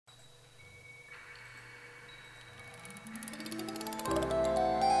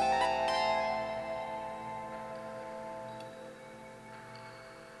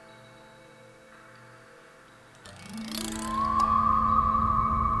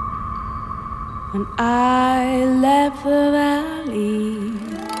When I left the valley,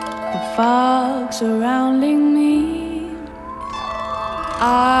 the fog surrounding me,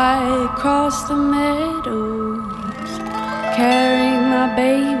 I crossed the meadows, carrying my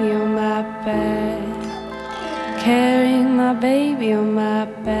baby on my back, carrying my baby on my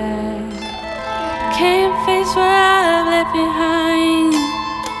back. Can't face what I've left behind.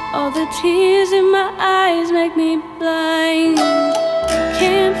 All the tears in my eyes make me blind.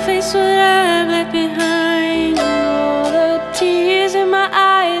 Can't face what I've left behind. All the tears in my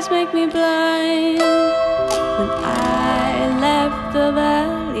eyes make me blind. When I left the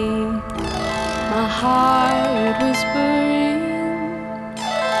valley, my heart whispering.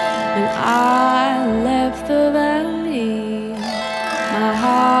 When I left the valley, my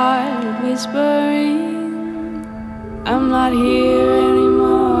heart whispering. I'm not here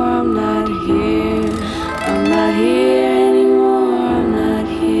anymore, I'm not here. I'm not here anymore, I'm not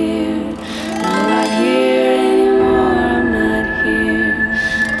here. I'm not here anymore, I'm not here.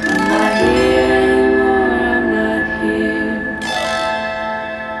 I'm not here anymore, I'm not here.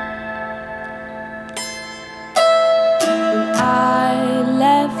 When I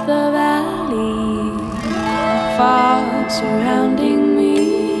left the valley, fog surrounding me,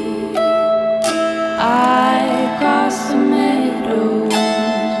 I crossed the meadows,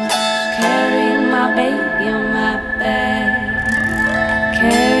 carrying my baby on my back,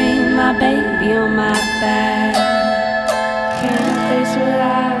 carrying my baby on my back. Can't face what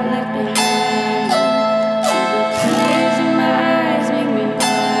I've left behind. The tears in my eyes make me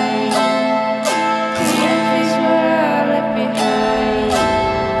blind. Can't face what I've left behind.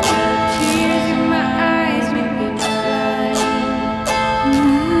 The tears in my eyes make me blind. I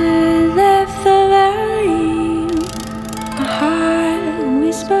left the valley, my heart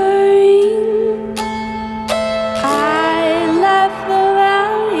whispering. I left the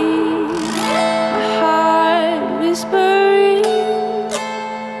valley, my heart whispering.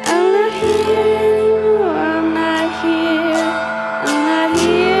 I'm not here anymore, I'm not here. I'm not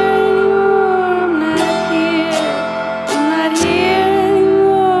here anymore, I'm not here. I'm not here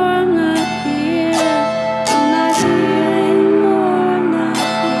anymore, I'm not here. I'm not here anymore, I'm not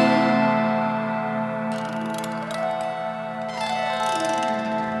here.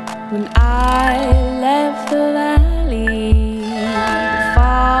 When I left the valley, the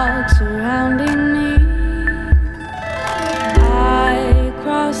fog surrounding me, I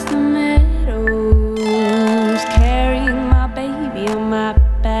crossed the meadows, carrying my baby on my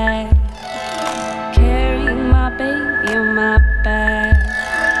back, carrying my baby on my back.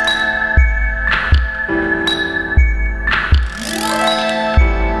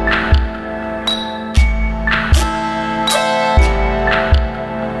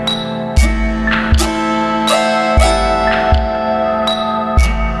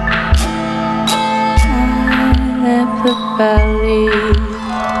 The valley,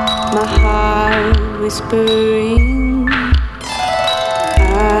 my heart whispering.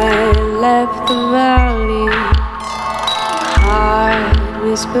 I left the valley, heart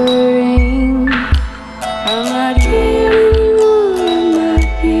whispering. I'm not here anymore, I'm not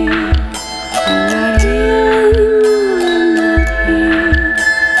here. I'm not here anymore, I'm not here.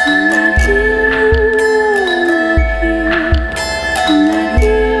 I'm not here anymore, I'm not here. I'm not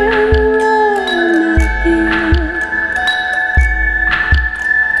here anymore, I'm not here.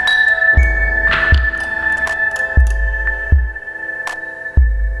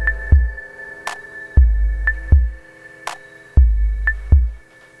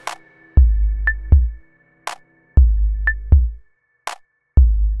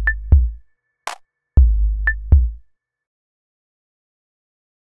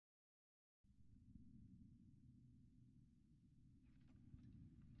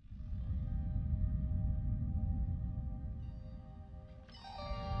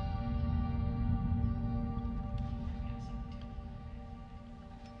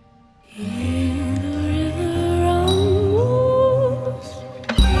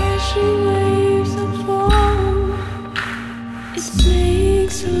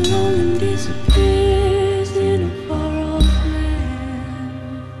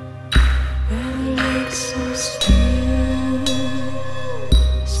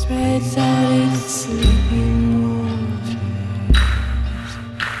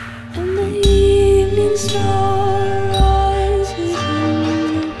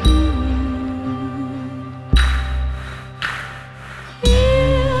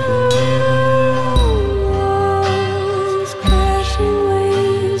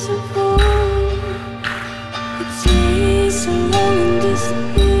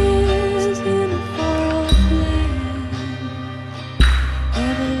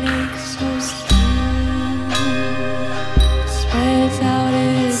 Where the lake so still.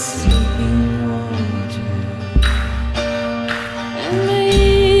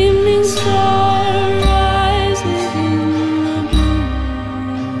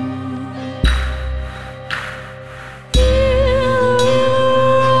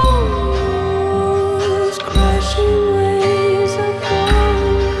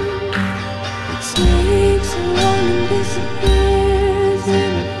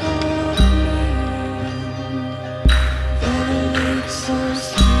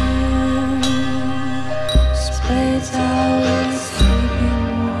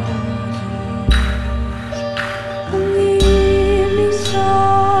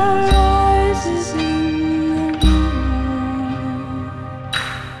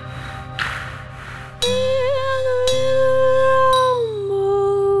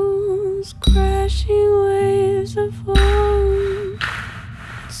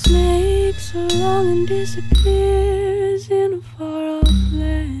 so long and disappears in a far-off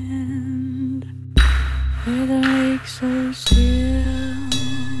land where the lake so still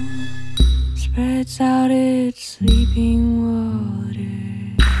spreads out its sleeping waters,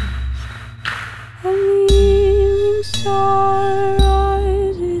 and the evening star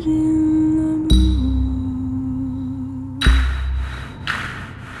rises in the moon.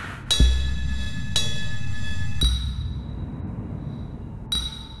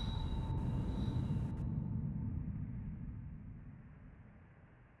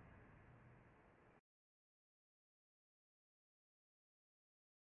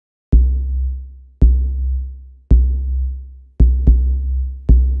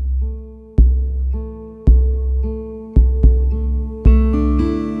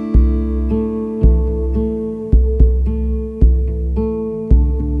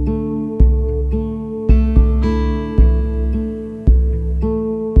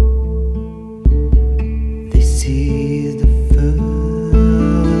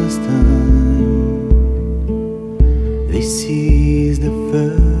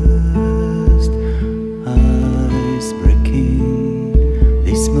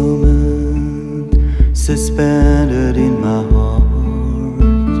 Suspended in my heart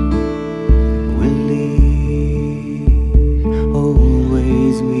will live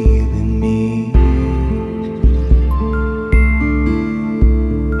always within me.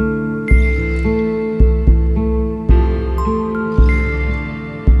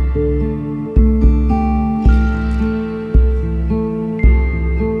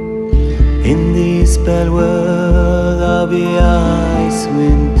 In this pale world I'll be ice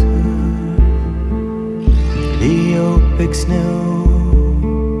winter, the opaque snow,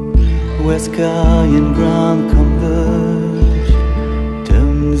 where sky and ground converge,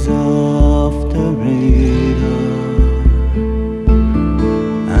 turns off the radar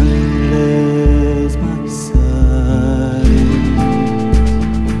and lays my side.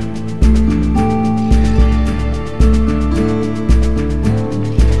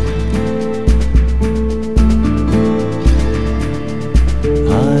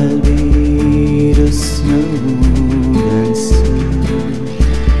 I'll be the snow dancer,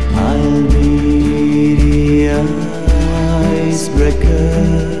 I'll be the icebreaker.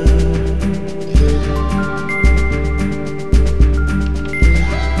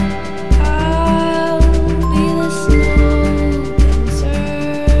 I'll be the snow dancer,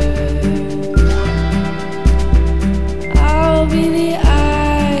 I'll be the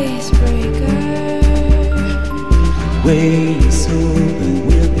icebreaker. Waves open,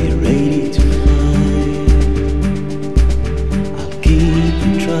 we'll be ready to fly. I'll keep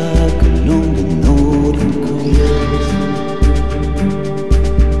on track along the northern coast.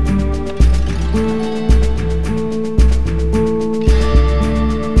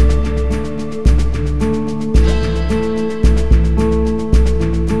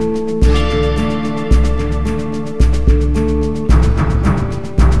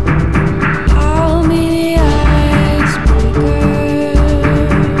 I'll be the icebreaker,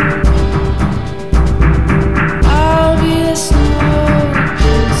 I'll be the snow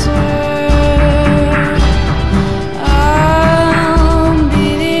dancer, I'll be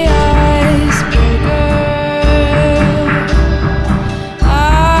the icebreaker,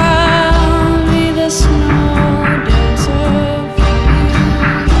 I'll be the snow dancer for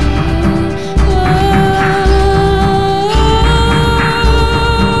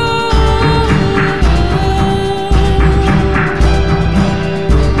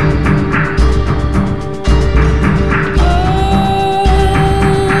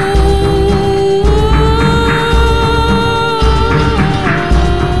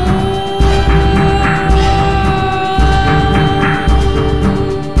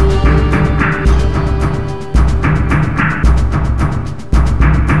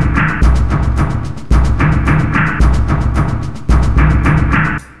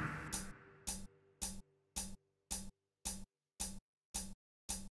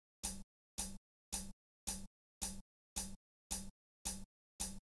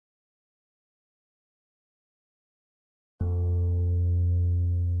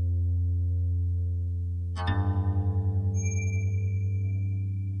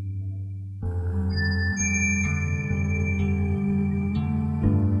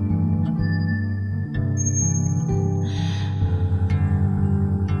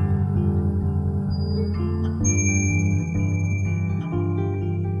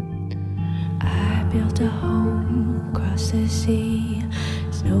I built a home across the sea,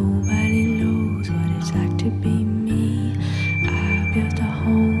 'cause nobody knows what it's like to be me. I built a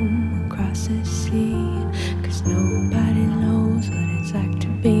home across the sea, 'cause nobody knows what it's like to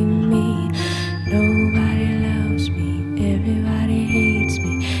be me.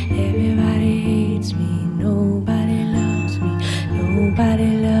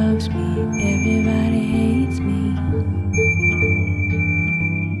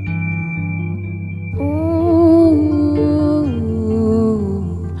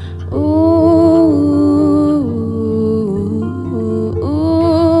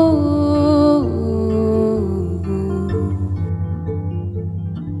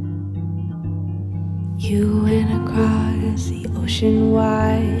 You went across the ocean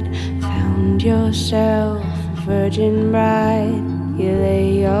wide, found yourself a virgin bride. You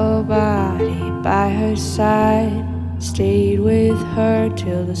lay your body by her side, stayed with her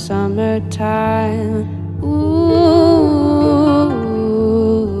till the summertime. Ooh,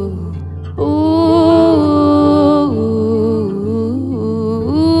 ooh,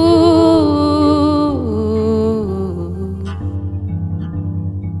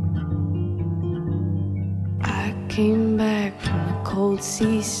 I came back from the cold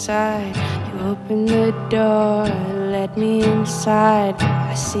seaside. You opened the door, let me inside.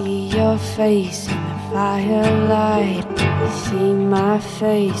 I see your face in the firelight. You see my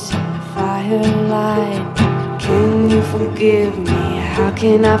face in the firelight. Can you forgive me? How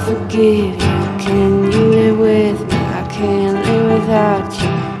can I forgive you? Can you live with me? I can't live without you.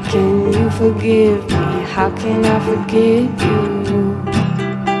 Can you forgive me? How can I forgive you?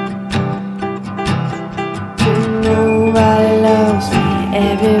 Nobody loves me,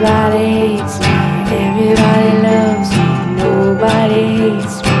 everybody hates me. Everybody loves me, nobody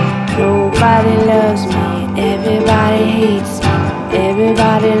hates me. Nobody loves me, everybody hates me.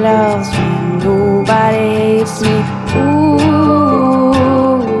 Everybody loves me, nobody hates me.